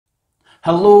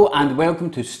Hello and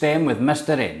welcome to STEM with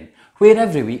Mr. N, where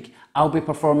every week I'll be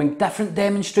performing different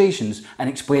demonstrations and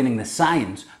explaining the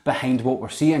science behind what we're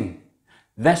seeing.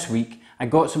 This week I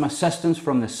got some assistance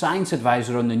from the science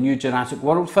advisor on the new Jurassic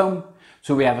World film,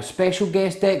 so we have a special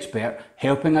guest expert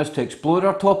helping us to explore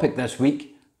our topic this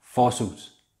week,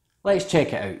 fossils. Let's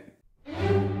check it out.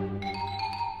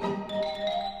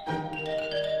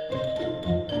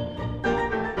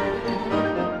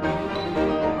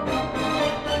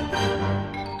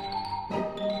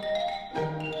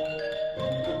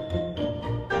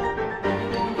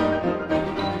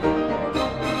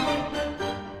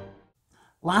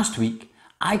 Last week,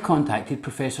 I contacted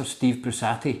Professor Steve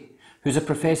Brusatte, who's a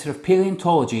Professor of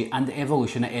Paleontology and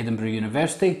Evolution at Edinburgh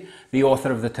University, the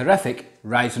author of the terrific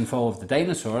Rise and Fall of the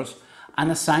Dinosaurs,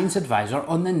 and a science advisor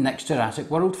on the next Jurassic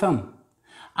World film.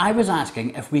 I was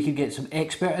asking if we could get some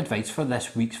expert advice for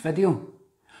this week's video.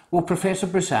 Well, Professor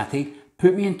Brusatte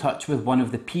put me in touch with one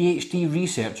of the PhD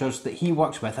researchers that he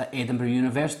works with at Edinburgh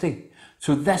University.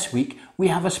 So this week, we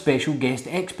have a special guest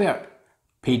expert,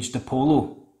 Paige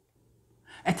DePolo.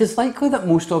 It is likely that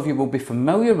most of you will be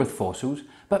familiar with fossils,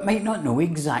 but might not know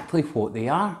exactly what they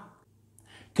are.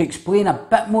 To explain a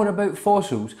bit more about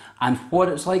fossils and what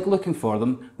it's like looking for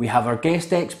them, we have our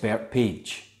guest expert,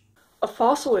 Paige. A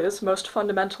fossil is, most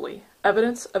fundamentally,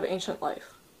 evidence of ancient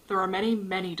life. There are many,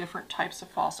 many different types of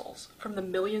fossils, from the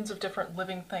millions of different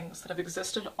living things that have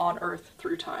existed on Earth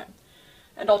through time.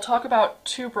 And I'll talk about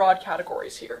two broad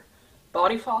categories here: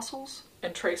 body fossils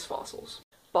and trace fossils.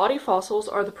 Body fossils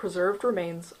are the preserved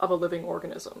remains of a living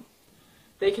organism.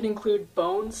 They can include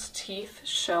bones, teeth,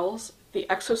 shells, the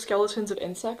exoskeletons of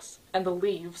insects, and the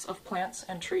leaves of plants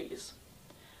and trees.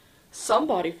 Some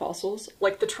body fossils,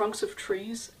 like the trunks of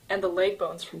trees and the leg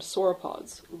bones from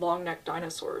sauropods, long-necked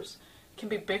dinosaurs, can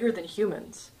be bigger than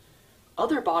humans.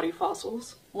 Other body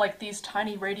fossils, like these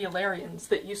tiny radiolarians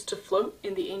that used to float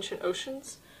in the ancient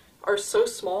oceans, are so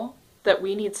small that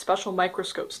we need special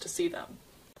microscopes to see them.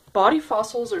 Body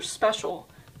fossils are special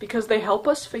because they help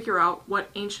us figure out what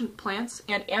ancient plants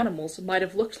and animals might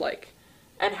have looked like,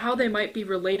 and how they might be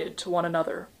related to one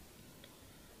another.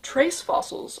 Trace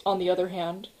fossils, on the other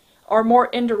hand, are more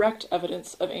indirect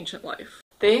evidence of ancient life.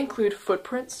 They include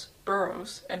footprints,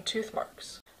 burrows, and tooth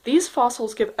marks. These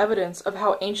fossils give evidence of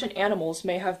how ancient animals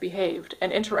may have behaved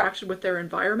and interacted with their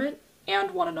environment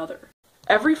and one another.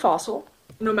 Every fossil,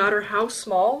 no matter how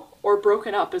small or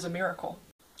broken up, is a miracle.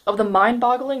 Of the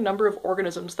mind-boggling number of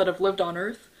organisms that have lived on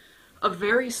Earth, a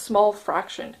very small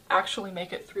fraction actually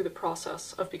make it through the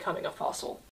process of becoming a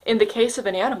fossil. In the case of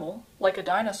an animal, like a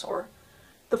dinosaur,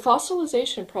 the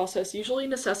fossilization process usually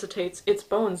necessitates its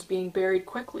bones being buried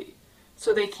quickly,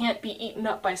 so they can't be eaten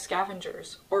up by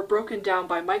scavengers or broken down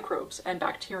by microbes and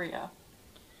bacteria.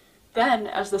 Then,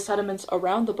 as the sediments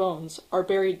around the bones are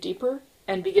buried deeper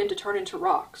and begin to turn into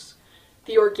rocks,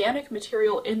 the organic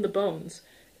material in the bones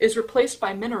is replaced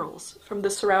by minerals from the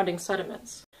surrounding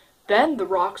sediments. Then the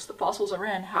rocks the fossils are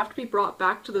in have to be brought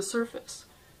back to the surface,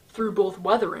 through both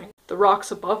weathering, the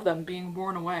rocks above them being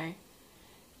worn away,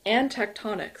 and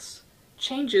tectonics,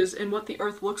 changes in what the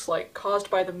Earth looks like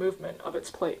caused by the movement of its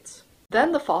plates.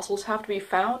 Then the fossils have to be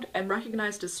found and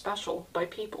recognized as special by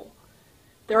people.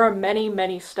 There are many,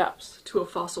 many steps to a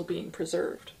fossil being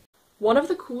preserved. One of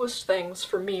the coolest things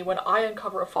for me when I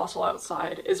uncover a fossil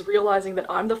outside is realizing that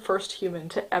I'm the first human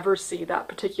to ever see that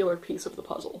particular piece of the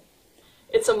puzzle.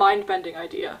 It's a mind-bending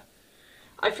idea.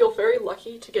 I feel very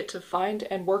lucky to get to find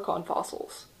and work on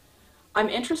fossils. I'm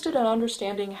interested in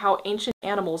understanding how ancient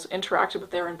animals interacted with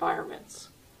their environments.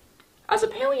 As a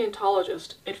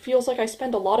paleontologist, it feels like I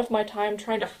spend a lot of my time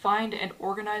trying to find and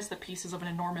organize the pieces of an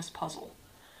enormous puzzle.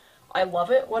 I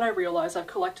love it when I realize I've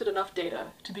collected enough data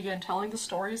to begin telling the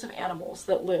stories of animals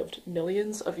that lived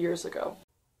millions of years ago.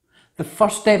 The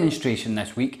first demonstration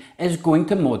this week is going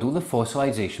to model the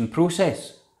fossilization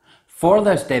process. For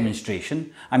this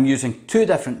demonstration, I'm using two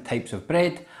different types of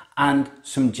bread and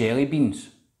some jelly beans.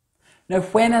 Now,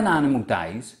 when an animal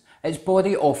dies, its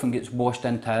body often gets washed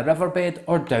into a riverbed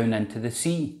or down into the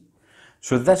sea.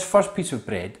 So this first piece of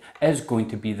bread is going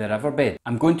to be the riverbed.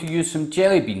 I'm going to use some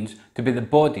jelly beans to be the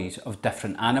bodies of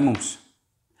different animals.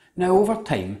 Now, over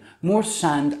time, more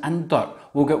sand and dirt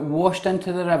will get washed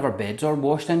into the riverbeds or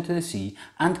washed into the sea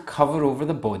and cover over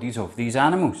the bodies of these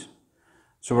animals.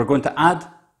 So we're going to add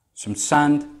some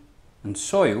sand and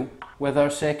soil with our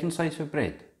second slice of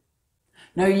bread.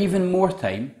 Now, even more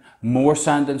time, more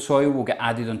sand and soil will get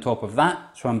added on top of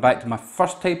that. So I'm back to my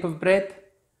first type of bread.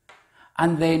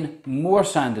 And then more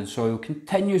sand and soil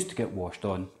continues to get washed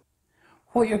on.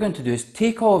 What you're going to do is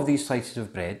take all of these slices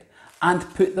of bread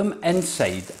and put them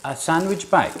inside a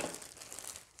sandwich bag.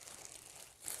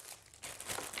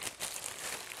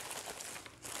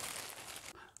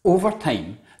 Over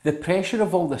time, the pressure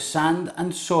of all the sand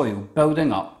and soil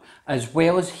building up, as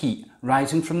well as heat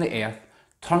rising from the earth,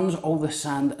 turns all the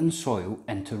sand and soil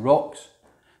into rocks.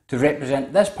 To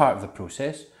represent this part of the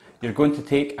process, you're going to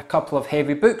take a couple of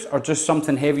heavy books or just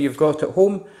something heavy you've got at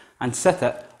home and sit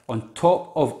it on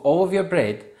top of all of your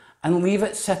bread and leave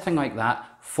it sitting like that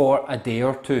for a day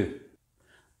or two.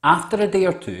 After a day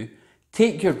or two,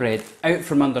 take your bread out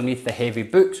from underneath the heavy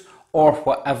books or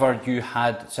whatever you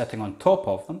had sitting on top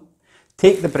of them.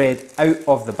 Take the bread out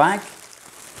of the bag,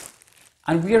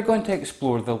 and we are going to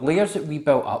explore the layers that we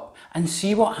built up and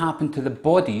see what happened to the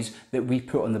bodies that we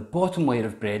put on the bottom layer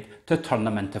of bread to turn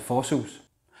them into fossils.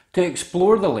 To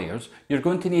explore the layers, you're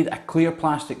going to need a clear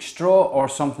plastic straw or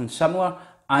something similar.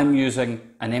 I'm using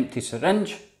an empty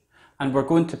syringe, and we're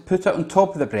going to put it on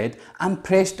top of the bread and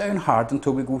press down hard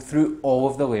until we go through all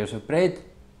of the layers of bread.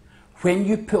 When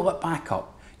you pull it back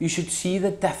up, you should see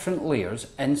the different layers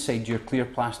inside your clear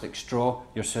plastic straw,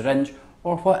 your syringe,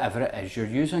 or whatever it is you're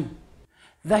using.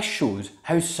 This shows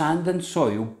how sand and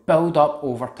soil build up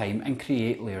over time and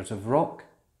create layers of rock.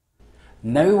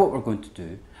 Now what we're going to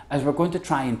do is we're going to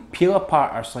try and peel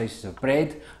apart our slices of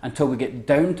bread until we get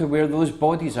down to where those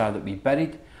bodies are that we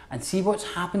buried and see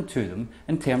what's happened to them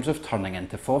in terms of turning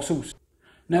into fossils.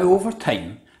 Now over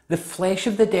time, the flesh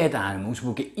of the dead animals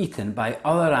will get eaten by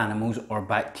other animals or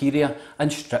bacteria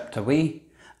and stripped away.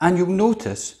 And you'll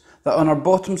notice that on our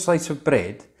bottom slice of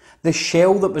bread, the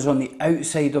shell that was on the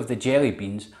outside of the jelly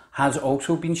beans has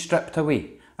also been stripped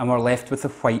away, and we're left with the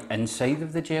white inside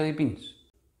of the jelly beans.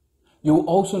 You'll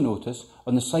also notice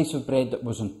on the slice of bread that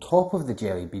was on top of the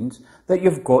jelly beans that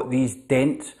you've got these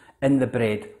dents in the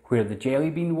bread where the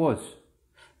jelly bean was.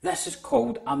 This is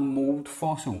called a mould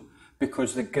fossil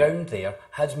because the ground there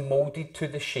has moulded to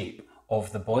the shape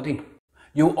of the body.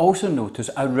 You'll also notice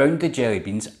around the jelly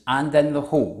beans and in the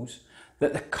holes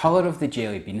that the colour of the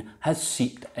jelly bean has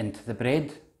seeped into the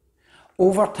bread.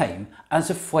 Over time, as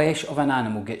the flesh of an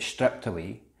animal gets stripped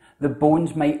away, the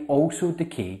bones might also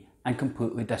decay and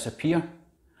completely disappear.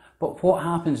 But what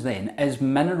happens then is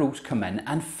minerals come in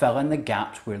and fill in the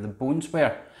gaps where the bones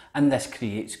were, and this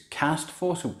creates cast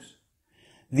fossils.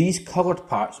 These coloured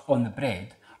parts on the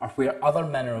bread are where other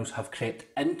minerals have crept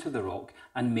into the rock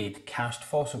and made cast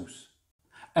fossils.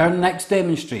 Our next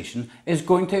demonstration is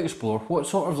going to explore what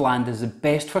sort of land is the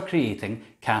best for creating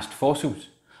cast fossils.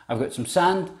 I've got some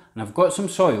sand and I've got some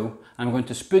soil, and I'm going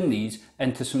to spoon these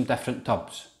into some different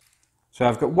tubs. So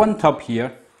I've got one tub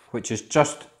here which is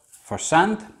just for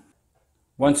sand.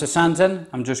 Once the sand's in,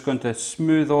 I'm just going to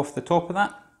smooth off the top of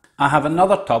that. I have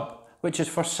another tub which is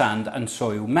for sand and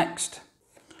soil mixed.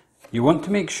 You want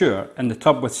to make sure in the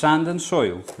tub with sand and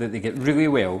soil that they get really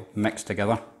well mixed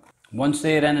together. Once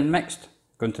they're in and mixed, I'm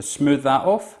going to smooth that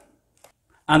off.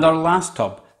 And our last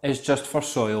tub is just for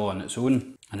soil on its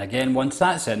own. And again, once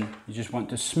that's in, you just want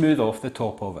to smooth off the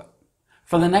top of it.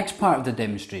 For the next part of the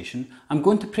demonstration, I'm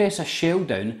going to press a shell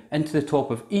down into the top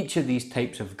of each of these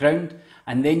types of ground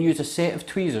and then use a set of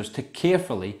tweezers to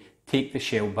carefully take the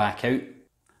shell back out.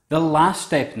 The last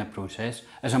step in the process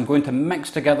is I'm going to mix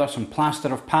together some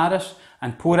plaster of Paris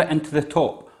and pour it into the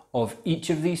top of each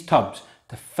of these tubs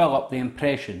to fill up the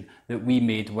impression that we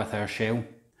made with our shell.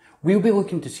 We'll be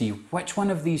looking to see which one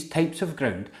of these types of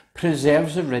ground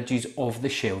preserves the ridges of the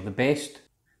shell the best.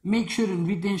 Make sure and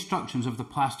read the instructions of the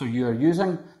plaster you are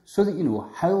using so that you know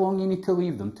how long you need to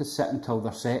leave them to sit until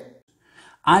they're set.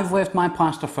 I've left my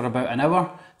plaster for about an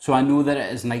hour, so I know that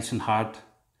it is nice and hard.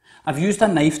 I've used a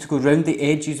knife to go round the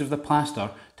edges of the plaster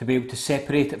to be able to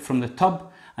separate it from the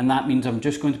tub, and that means I'm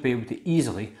just going to be able to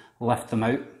easily lift them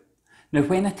out. Now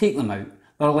when I take them out,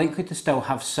 they're likely to still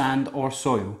have sand or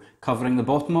soil covering the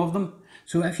bottom of them,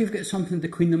 so if you've got something to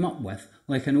clean them up with,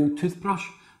 like an old toothbrush,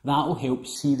 that will help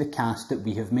see the cast that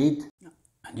we have made.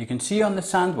 And you can see on the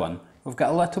sand one, we've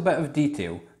got a little bit of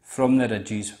detail from the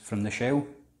ridges from the shell.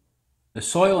 The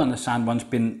soil on the sand one's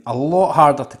been a lot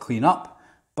harder to clean up,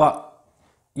 but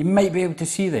you might be able to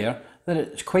see there that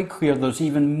it's quite clear there's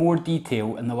even more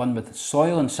detail in the one with the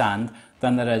soil and sand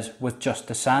than there is with just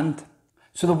the sand.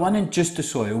 So the one in just the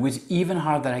soil was even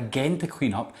harder again to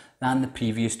clean up than the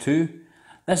previous two.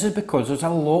 This is because there's a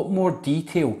lot more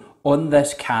detail on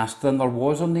this cast than there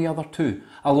was on the other two.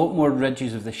 A lot more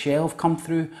ridges of the shell have come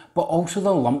through, but also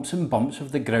the lumps and bumps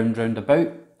of the ground round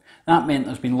about. That meant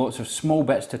there's been lots of small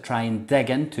bits to try and dig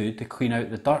into to clean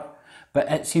out the dirt,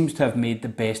 but it seems to have made the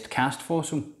best cast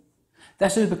fossil.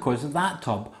 This is because that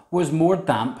tub was more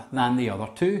damp than the other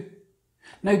two.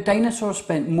 Now dinosaurs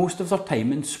spent most of their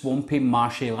time in swampy,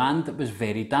 marshy land that was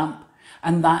very damp,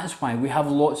 and that is why we have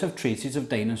lots of traces of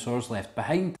dinosaurs left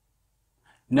behind.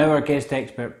 Now our guest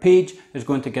expert Paige is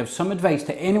going to give some advice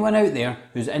to anyone out there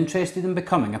who's interested in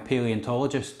becoming a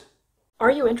paleontologist.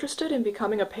 Are you interested in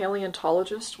becoming a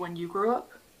paleontologist when you grow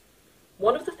up?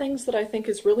 One of the things that I think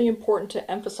is really important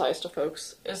to emphasize to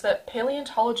folks is that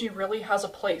paleontology really has a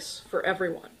place for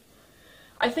everyone.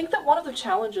 I think that one of the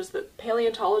challenges that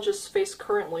paleontologists face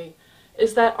currently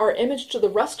is that our image to the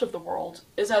rest of the world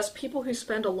is as people who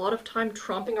spend a lot of time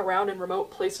tromping around in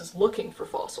remote places looking for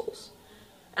fossils.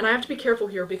 And I have to be careful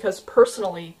here because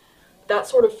personally, that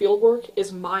sort of fieldwork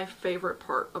is my favorite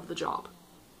part of the job.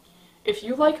 If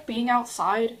you like being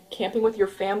outside, camping with your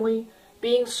family,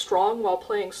 being strong while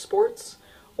playing sports,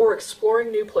 or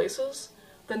exploring new places,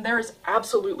 then there is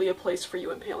absolutely a place for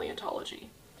you in paleontology.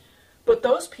 But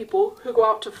those people who go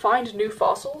out to find new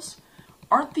fossils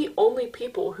aren't the only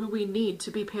people who we need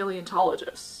to be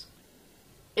paleontologists.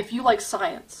 If you like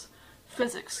science,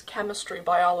 physics, chemistry,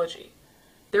 biology,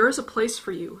 there is a place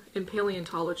for you in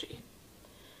paleontology.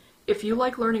 If you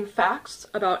like learning facts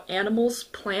about animals,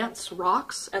 plants,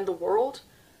 rocks, and the world,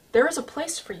 there is a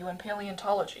place for you in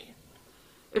paleontology.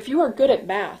 If you are good at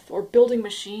math, or building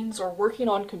machines, or working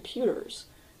on computers,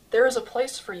 there is a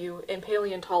place for you in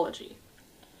paleontology.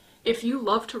 If you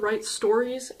love to write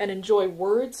stories and enjoy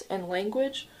words and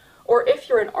language, or if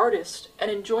you're an artist and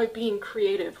enjoy being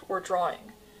creative or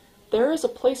drawing, there is a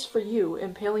place for you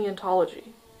in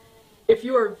paleontology. If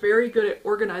you are very good at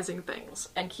organizing things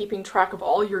and keeping track of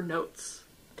all your notes,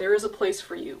 there is a place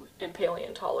for you in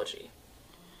paleontology.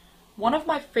 One of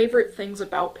my favorite things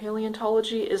about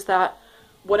paleontology is that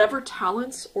whatever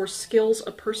talents or skills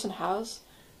a person has,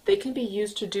 they can be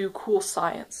used to do cool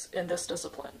science in this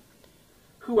discipline.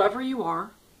 Whoever you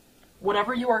are,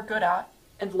 whatever you are good at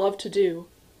and love to do,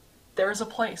 there is a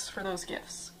place for those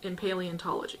gifts in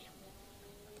paleontology.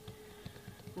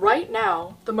 Right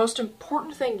now, the most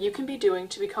important thing you can be doing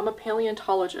to become a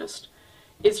paleontologist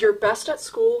is your best at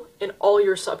school in all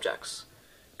your subjects.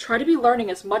 Try to be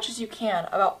learning as much as you can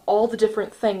about all the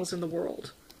different things in the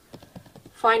world.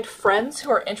 Find friends who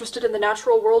are interested in the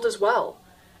natural world as well,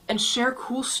 and share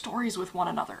cool stories with one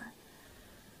another.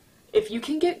 If you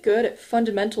can get good at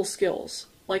fundamental skills,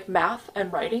 like math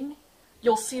and writing,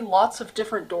 you'll see lots of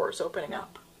different doors opening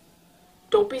up.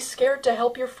 Don't be scared to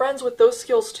help your friends with those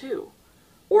skills too,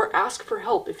 or ask for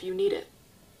help if you need it.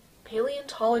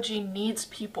 Paleontology needs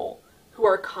people who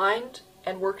are kind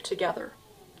and work together.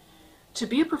 To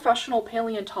be a professional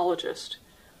paleontologist,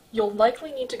 you'll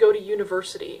likely need to go to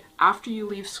university after you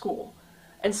leave school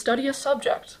and study a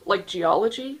subject like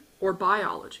geology or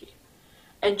biology.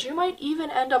 And you might even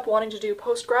end up wanting to do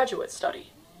postgraduate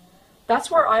study.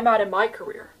 That's where I'm at in my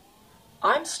career.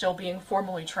 I'm still being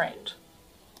formally trained.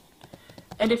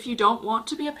 And if you don't want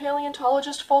to be a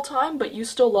paleontologist full-time, but you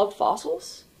still love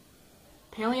fossils,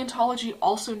 paleontology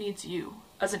also needs you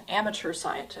as an amateur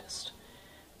scientist.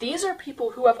 These are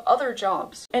people who have other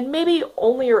jobs and maybe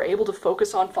only are able to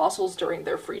focus on fossils during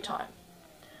their free time.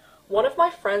 One of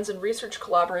my friends and research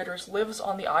collaborators lives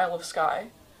on the Isle of Skye,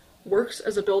 works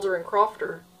as a builder and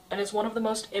crofter, and is one of the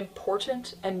most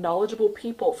important and knowledgeable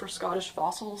people for Scottish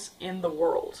fossils in the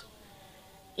world.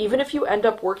 Even if you end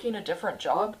up working a different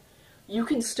job, you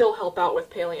can still help out with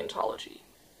paleontology.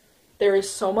 There is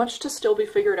so much to still be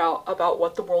figured out about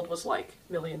what the world was like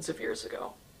millions of years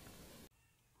ago.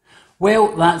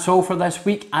 Well, that's all for this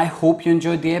week. I hope you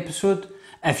enjoyed the episode.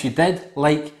 If you did,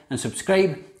 like and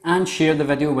subscribe and share the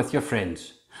video with your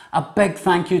friends. A big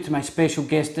thank you to my special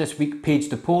guest this week, Paige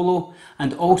DePolo,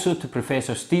 and also to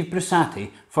Professor Steve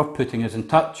Brusatte for putting us in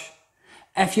touch.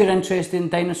 If you're interested in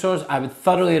dinosaurs, I would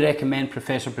thoroughly recommend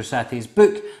Professor Brusatte's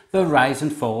book, The Rise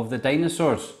and Fall of the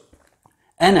Dinosaurs.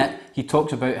 In it, he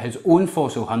talks about his own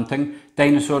fossil hunting,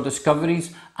 dinosaur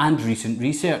discoveries and recent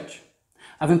research.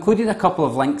 I've included a couple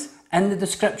of links in the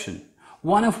description,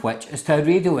 one of which is to a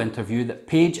radio interview that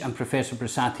Paige and Professor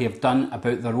Brusatte have done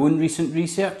about their own recent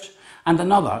research, and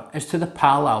another is to the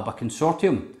palaeontologists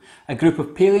Consortium, a group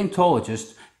of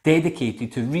paleontologists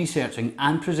dedicated to researching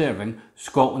and preserving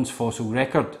Scotland's fossil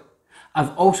record.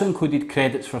 I've also included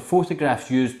credits for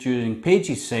photographs used during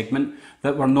Paige's segment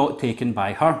that were not taken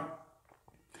by her.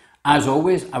 As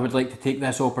always, I would like to take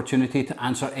this opportunity to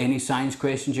answer any science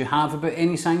questions you have about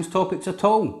any science topics at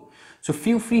all. So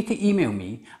feel free to email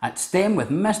me at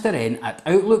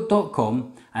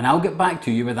stemwithmrn@outlook.com and I'll get back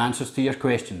to you with answers to your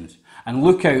questions. And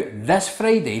look out this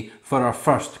Friday for our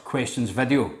first questions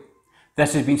video.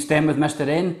 This has been STEM with Mr.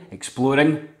 N,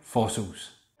 exploring fossils.